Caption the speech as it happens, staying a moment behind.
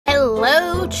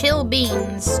Hello, chill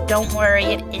beans. Don't worry,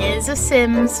 it is a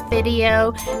Sims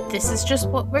video. This is just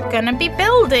what we're gonna be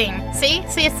building. See,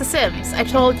 it's the Sims. I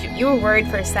told you. You were worried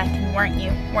for a second, weren't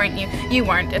you? You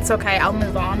weren't. It's okay, I'll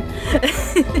move on.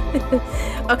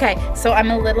 Okay, so I'm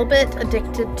a little bit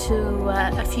addicted to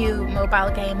a few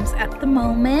mobile games at the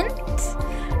moment.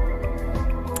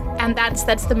 And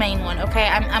that's the main one, okay?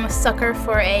 I'm a sucker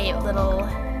for a little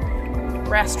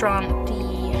restaurant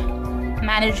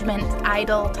management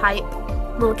idol type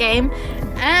little game,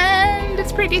 and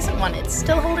it's a pretty decent one. It's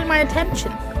still holding my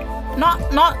attention.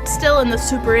 Not still in the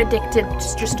super addicted,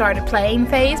 just started playing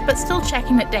phase, but still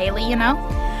checking it daily, you know?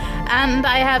 And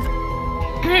I have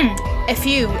a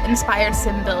few inspired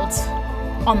sim builds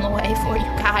on the way for you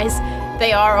guys.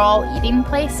 They are all eating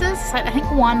places. I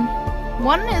think one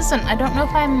isn't. I don't know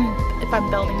if I'm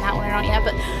building that one or not yet,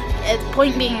 but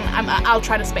point being, I'll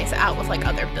try to space it out with like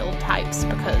other build types,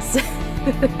 because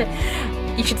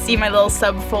you should see my little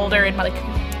subfolder in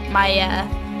my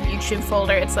YouTube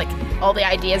folder. It's like all the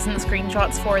ideas and the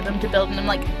screenshots for them to build, and I'm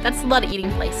like, that's a lot of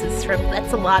eating places.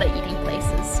 That's a lot of eating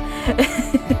places.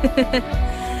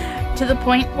 To the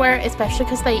point where, especially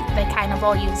because they kind of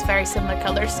all use very similar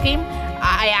color scheme,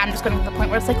 I am just going to the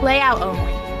point where it's like layout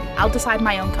only. I'll decide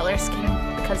my own color scheme,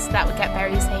 because that would get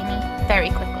very samey very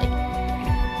quickly.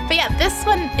 But yeah, this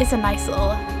one is a nice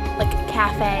little like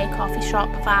cafe, coffee shop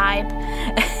vibe.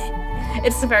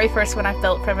 It's the very first one I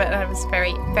built from it, and I was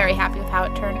very, very happy with how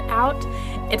it turned out.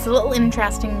 It's a little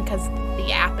interesting because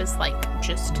the app is like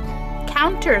just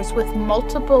counters with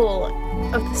multiple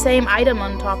of the same item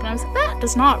on top, and I was like, that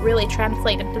does not really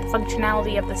translate into the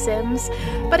functionality of The Sims,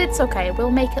 but it's okay,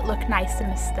 we'll make it look nice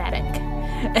and aesthetic.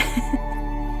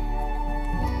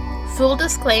 Full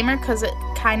disclaimer, because it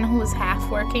kind of was half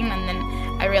working, and then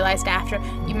I realized after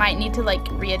you might need to like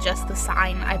readjust the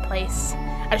sign I place.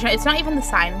 It's not even the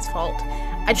sign's fault.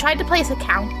 I tried to place a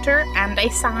counter and a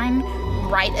sign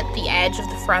right at the edge of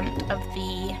the front of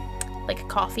the like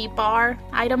coffee bar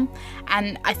item,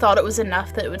 and I thought it was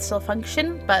enough that it would still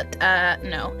function, but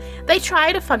no. They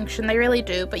try to function, they really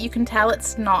do, but you can tell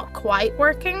it's not quite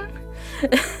working.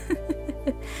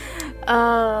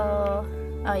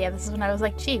 Oh yeah, this is when I was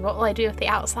like, gee, what will I do with the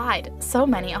outside? So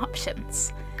many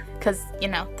options. Because, you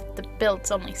know, the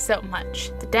build's only so much.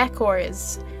 The decor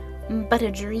is but a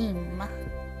dream.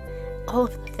 All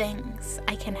of the things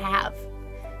I can have.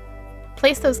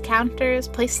 Place those counters,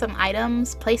 place some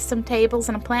items, place some tables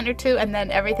and a plant or two, and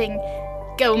then everything,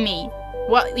 go me.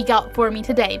 What you got for me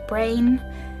today, brain?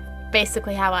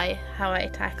 Basically how I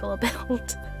tackle a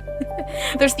build.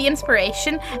 There's the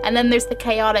inspiration, and then there's the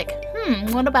chaotic,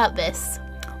 what about this?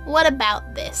 What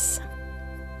about this?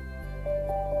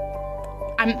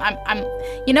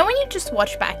 You know when you just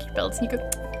watch back your builds and you go,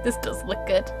 this does look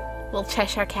good. Little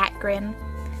Cheshire cat grin.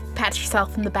 Pat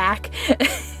yourself in the back.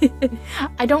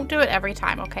 I don't do it every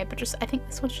time, okay, but I think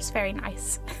this one's just very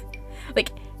nice.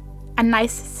 Like, a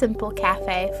nice, simple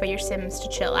cafe for your Sims to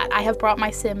chill at. I have brought my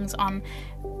Sims on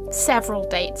several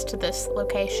dates to this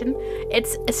location.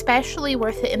 It's especially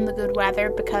worth it in the good weather,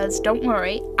 because don't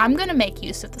worry, I'm gonna make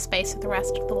use of the space of the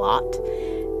rest of the lot.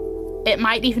 It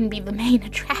might even be the main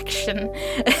attraction.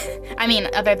 I mean,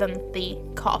 other than the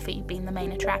coffee being the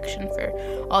main attraction for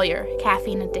all your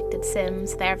caffeine addicted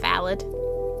Sims, they're valid.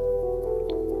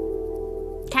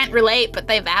 Can't relate, but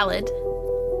they're valid.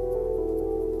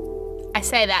 I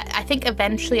say that, I think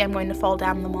eventually I'm going to fall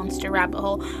down the monster rabbit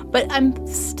hole, but I'm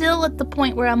still at the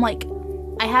point where I'm like,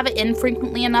 I have it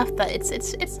infrequently enough that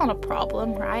it's not a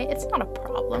problem, right? It's not a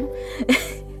problem.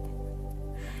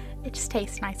 It just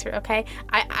tastes nicer, okay?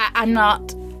 I'm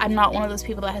not one of those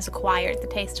people that has acquired the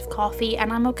taste of coffee,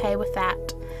 and I'm okay with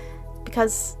that,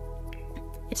 because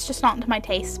it's just not into my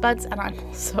taste buds, and I'm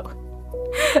also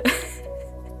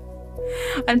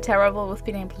I'm terrible with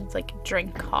being able to like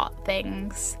drink hot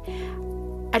things.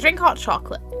 I drink hot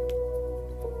chocolate,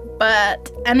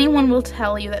 but anyone will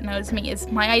tell you that knows me is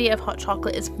my idea of hot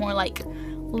chocolate is more like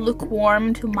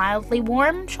lukewarm to mildly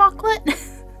warm chocolate.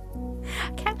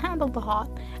 I can't handle the hot.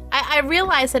 I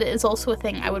realize that it is also a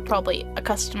thing I would probably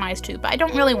customize to, but I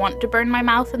don't really want to burn my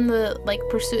mouth in the like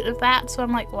pursuit of that, so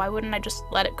I'm like, why wouldn't I just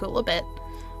let it cool a bit?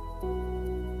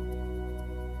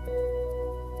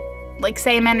 Like,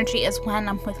 same energy as when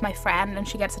I'm with my friend and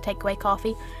she gets a takeaway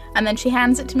coffee, and then she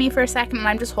hands it to me for a second and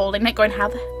I'm just holding it going,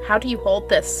 how do you hold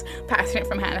this? Passing it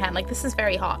from hand to hand, like, this is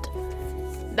very hot.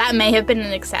 That may have been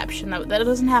an exception, though. That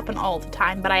doesn't happen all the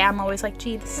time, but I am always like,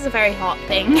 gee, this is a very hot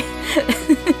thing.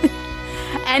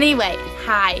 Anyway,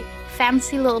 hi.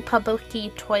 Fancy little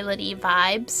public-y, toilet-y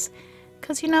vibes.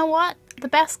 Because you know what? The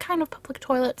best kind of public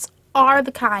toilets are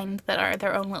the kind that are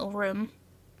their own little room.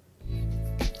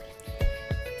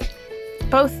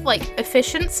 both like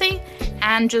efficiency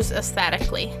and just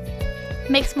aesthetically.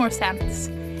 Makes more sense.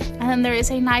 And then there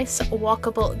is a nice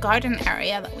walkable garden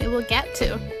area that we will get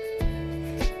to.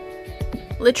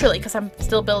 Literally, because I'm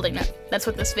still building it. That's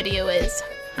what this video is.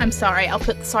 I'm sorry, I'll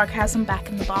put the sarcasm back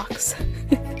in the box.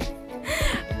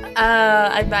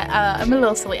 I'm a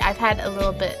little silly. I've had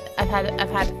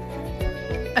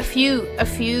a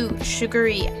few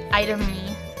sugary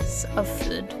items of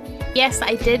food. Yes,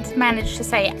 I did manage to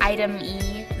say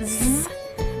item-ease.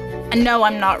 And no,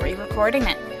 I'm not re-recording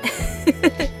it.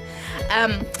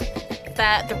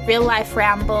 The real life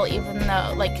ramble, even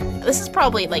though, like, this is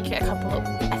probably like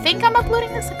I think I'm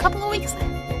uploading this in a couple of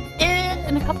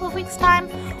weeks time,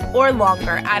 or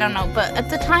longer, I don't know, but at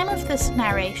the time of this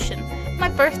narration, my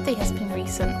birthday has been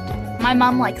recent. My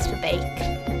mum likes to bake.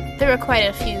 There are quite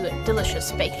a few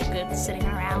delicious baked goods sitting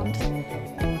around.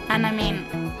 And I mean,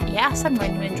 yes, I'm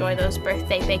going to enjoy those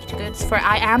birthday baked goods, for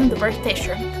I am the birthday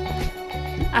shrimp.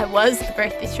 I was the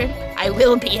birthday shrimp. I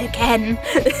will be again.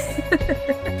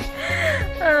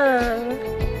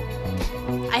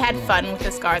 I had fun with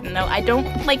this garden though. I don't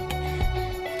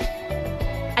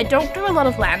do a lot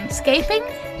of landscaping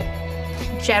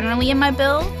generally in my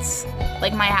builds.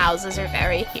 Like, my houses are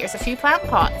very, here's a few plant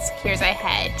pots, here's a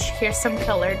hedge, here's some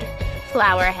colored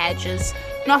flower hedges,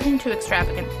 nothing too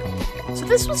extravagant. So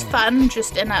this was fun,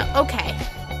 just in a, okay,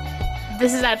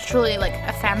 this is actually like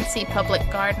a fancy public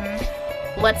garden,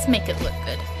 let's make it look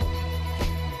good.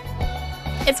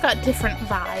 It's got different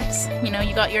vibes, you know,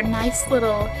 you got your nice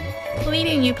little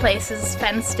leading you places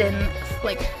fenced in,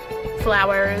 like,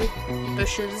 flower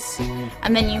bushes,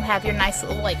 and then you have your nice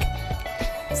little, like,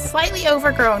 slightly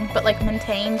overgrown, but like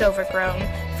maintained overgrown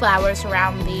flowers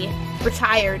around the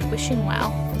retired wishing well.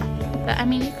 That, I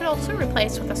mean, you could also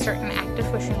replace with a certain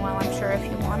active wishing well, I'm sure, if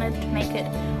you wanted to make it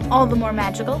all the more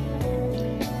magical.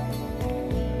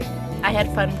 I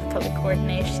had fun with color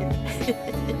coordination.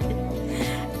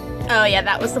 Oh yeah,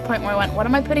 that was the point where I went, what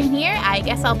am I putting here? I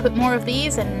guess I'll put more of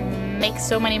these and make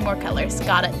so many more colors.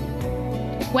 Got it.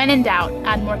 When in doubt,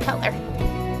 add more color.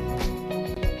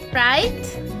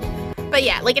 Right? But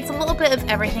yeah, like, it's a little bit of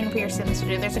everything for your Sims to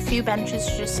do. There's a few benches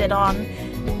to just sit on,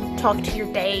 talk to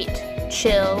your date,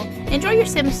 chill, enjoy your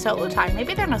Sims solo time.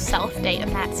 Maybe they're no self-date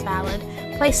and that's valid.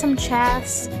 Play some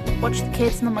chess, watch the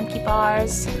kids in the monkey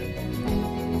bars.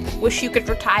 Wish you could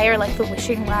retire like the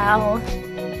wishing well.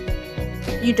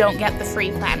 You don't get the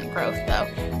free plant growth though.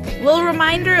 Little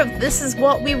reminder of this is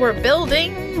what we were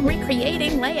building,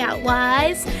 recreating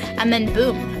layout-wise, and then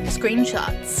boom,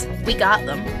 screenshots. We got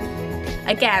them.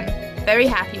 Again, very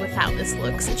happy with how this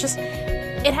looks.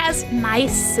 It has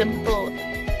nice, simple,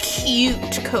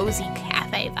 cute, cozy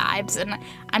cafe vibes, and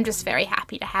I'm just very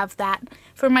happy to have that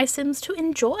for my Sims to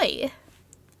enjoy.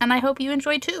 And I hope you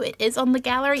enjoy too. It is on the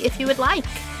gallery if you would like.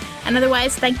 And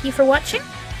otherwise, thank you for watching.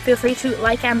 Feel free to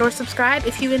like and or subscribe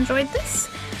if you enjoyed this,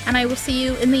 and I will see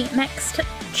you in the next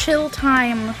chill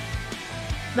time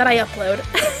that I upload.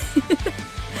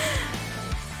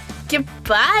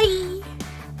 Goodbye!